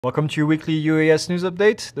Welcome to your weekly UAS news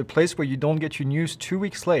update, the place where you don't get your news 2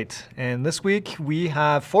 weeks late. And this week we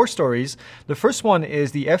have 4 stories. The first one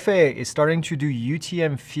is the FAA is starting to do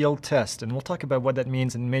UTM field test, and we'll talk about what that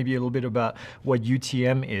means and maybe a little bit about what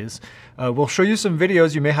UTM is. We'll show you some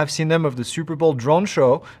videos, you may have seen them, of the Superbowl drone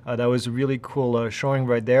show. That was a really cool showing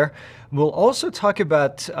right there. We'll also talk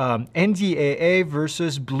about NDAA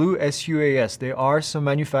versus blue sUAS. There are some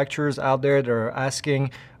manufacturers out there that are asking,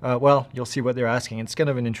 well, you'll see what they're asking. It's kind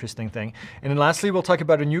of an interesting thing. And then lastly, we'll talk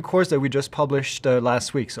about a new course that we just published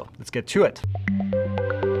last week. So let's get to it.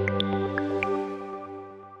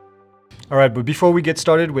 All right, but before we get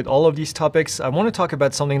started with all of these topics, I want to talk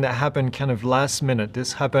about something that happened kind of last minute.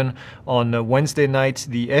 This happened on Wednesday night.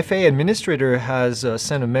 The FAA Administrator has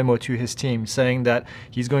sent a memo to his team saying that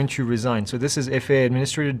he's going to resign. So this is FAA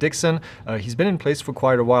Administrator Dixon. He's been in place for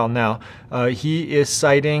quite a while now. He is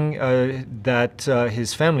citing that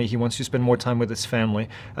his family, he wants to spend more time with his family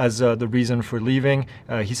as the reason for leaving.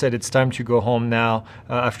 He said it's time to go home now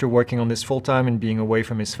after working on this full-time and being away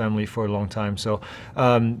from his family for a long time. So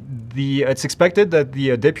it's expected that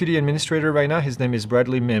the Deputy Administrator right now, his name is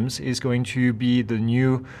Bradley Mims, is going to be the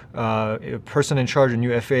new person in charge, a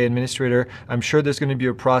new FAA Administrator. I'm sure there's going to be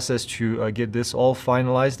a process to get this all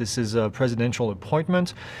finalized. This is a presidential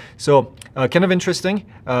appointment. So kind of interesting.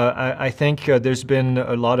 I think there's been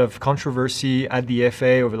a lot of controversy at the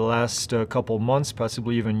FAA over the last couple months,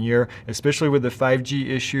 possibly even year, especially with the 5G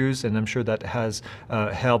issues, and I'm sure that has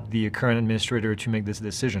helped the current administrator to make this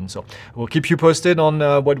decision. So we'll keep you posted on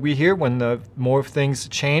what we hear when more things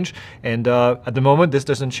change. And at the moment, this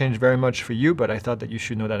doesn't change very much for you, but I thought that you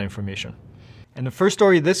should know that information. And the first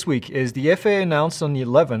story this week is the FAA announced on the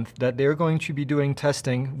 11th that they're going to be doing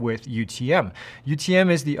testing with UTM. UTM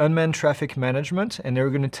is the Unmanned Traffic Management, and they're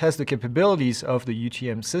going to test the capabilities of the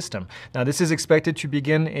UTM system. Now, this is expected to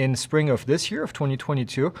begin in spring of this year, of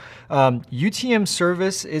 2022. UTM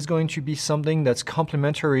service is going to be something that's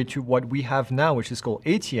complementary to what we have now, which is called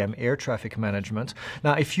ATM, Air Traffic Management.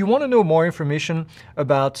 Now, if you want to know more information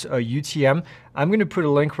about UTM, I'm going to put a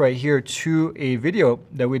link right here to a video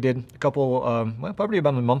that we did a couple, well, probably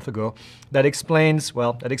about a month ago, that explains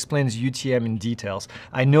UTM in details.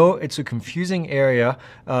 I know it's a confusing area,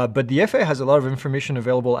 but the FAA has a lot of information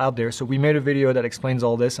available out there, so we made a video that explains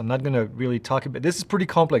all this. I'm not going to really talk about this. Is pretty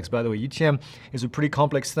complex, by the way. UTM is a pretty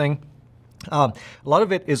complex thing. A lot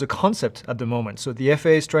of it is a concept at the moment. So the FAA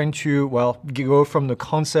is trying to, well, go from the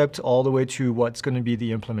concept all the way to what's going to be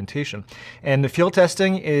the implementation. And the field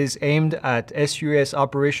testing is aimed at sUAS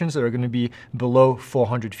operations that are going to be below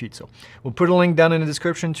 400 feet. So we'll put a link down in the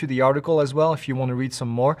description to the article as well if you want to read some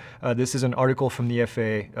more. This is an article from the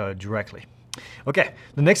FAA directly. Okay,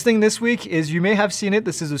 the next thing this week is, you may have seen it,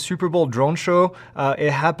 this is a Superbowl drone show.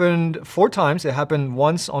 It happened 4 times. It happened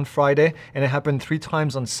once on Friday, and it happened 3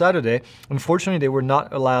 times on Saturday. Unfortunately, they were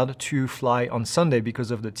not allowed to fly on Sunday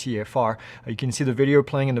because of the TFR. You can see the video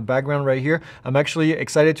playing in the background right here. I'm actually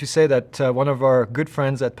excited to say that one of our good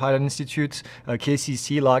friends at Pilot Institute, Casey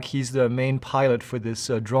Sealock, he's the main pilot for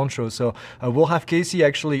this drone show. So we'll have Casey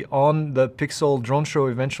actually on the Pixel drone show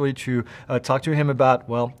eventually to talk to him about,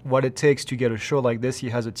 well, what it takes to get a show like this. He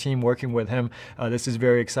has a team working with him. This is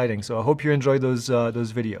very exciting. So I hope you enjoy those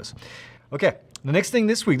videos. Okay, the next thing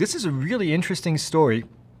this week, this is a really interesting story.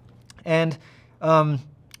 And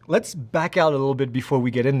let's back out a little bit before we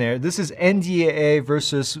get in there. This is NDAA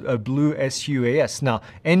versus blue sUAS. Now,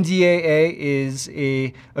 NDAA is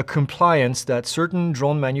a compliance that certain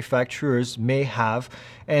drone manufacturers may have,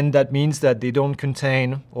 and that means that they don't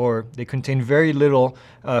contain, or they contain very little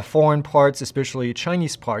foreign parts, especially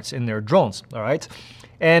Chinese parts, in their drones, all right?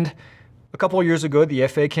 And a couple of years ago, the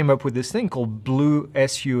FAA came up with this thing called blue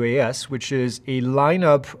sUAS, which is a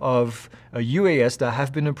lineup of UAS that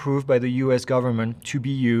have been approved by the US government to be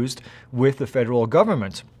used with the federal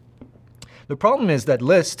government. The problem is that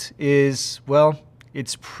list is, well,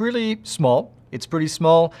 it's pretty small. It's pretty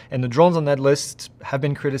small, and the drones on that list have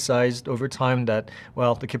been criticized over time that,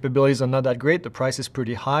 well, the capabilities are not that great, the price is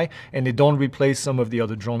pretty high, and they don't replace some of the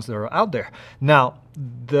other drones that are out there. Now,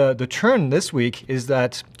 the turn this week is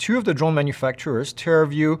that 2 of the drone manufacturers,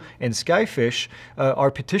 TerraView and Skyfish, are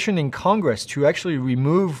petitioning Congress to actually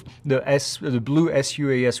remove the blue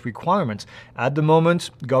sUAS requirement. At the moment,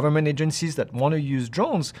 government agencies that want to use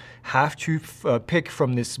drones have to pick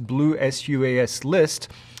from this blue sUAS list.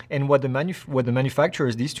 And what the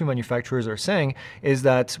manufacturers, these two manufacturers, are saying is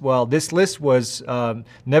that, well, this list was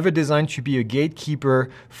never designed to be a gatekeeper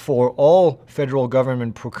for all federal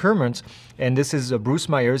government procurement. And this is Bruce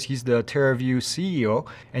Myers, he's the TerraView CEO,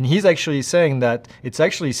 and he's actually saying that it's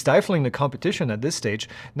actually stifling the competition at this stage.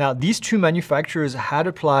 Now, these two manufacturers had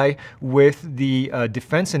applied with the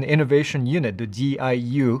Defense and Innovation Unit, the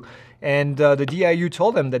DIU, and the DIU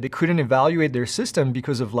told them that they couldn't evaluate their system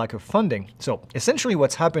because of lack of funding. So essentially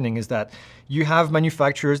what's happening is that you have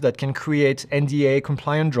manufacturers that can create NDAA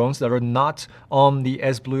compliant drones that are not on the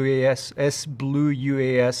sUAS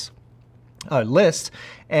list,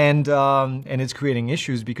 and it's creating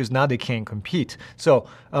issues because now they can't compete. So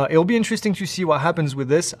it'll be interesting to see what happens with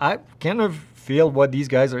this. I kind of feel what these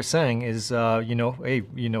guys are saying is, hey,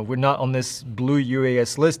 we're not on this blue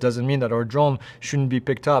UAS list doesn't mean that our drone shouldn't be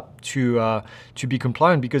picked up to be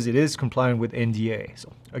compliant, because it is compliant with NDAA.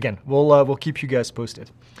 So again, we'll keep you guys posted.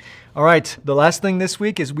 All right, the last thing this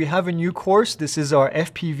week is we have a new course. This is our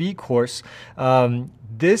FPV course.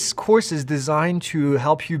 This course is designed to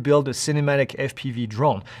help you build a cinematic FPV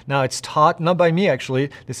drone. Now, it's taught, not by me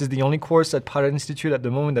actually. This is the only course at Pilot Institute at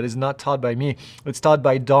the moment that is not taught by me. It's taught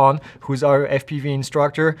by Don, who's our FPV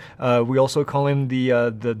instructor. We also call him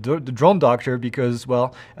the drone doctor because,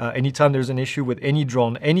 well, anytime there's an issue with any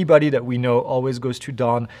drone, anybody that we know always goes to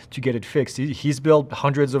Don to get it fixed. He's built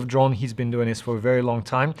hundreds of drones. He's been doing this for a very long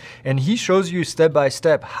time. And he shows you step by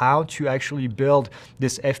step how to actually build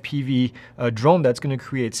this FPV drone that's going to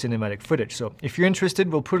create cinematic footage. So if you're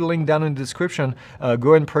interested, we'll put a link down in the description.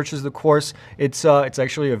 Go and purchase the course. It's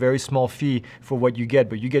actually a very small fee for what you get,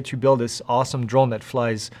 but you get to build this awesome drone that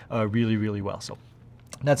flies really, really well. So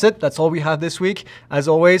that's it. That's all we have this week. As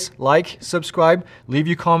always, like, subscribe, leave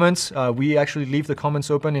your comments. We actually leave the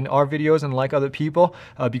comments open in our videos and like other people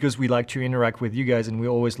because we like to interact with you guys, and we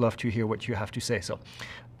always love to hear what you have to say. So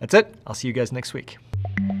that's it. I'll see you guys next week.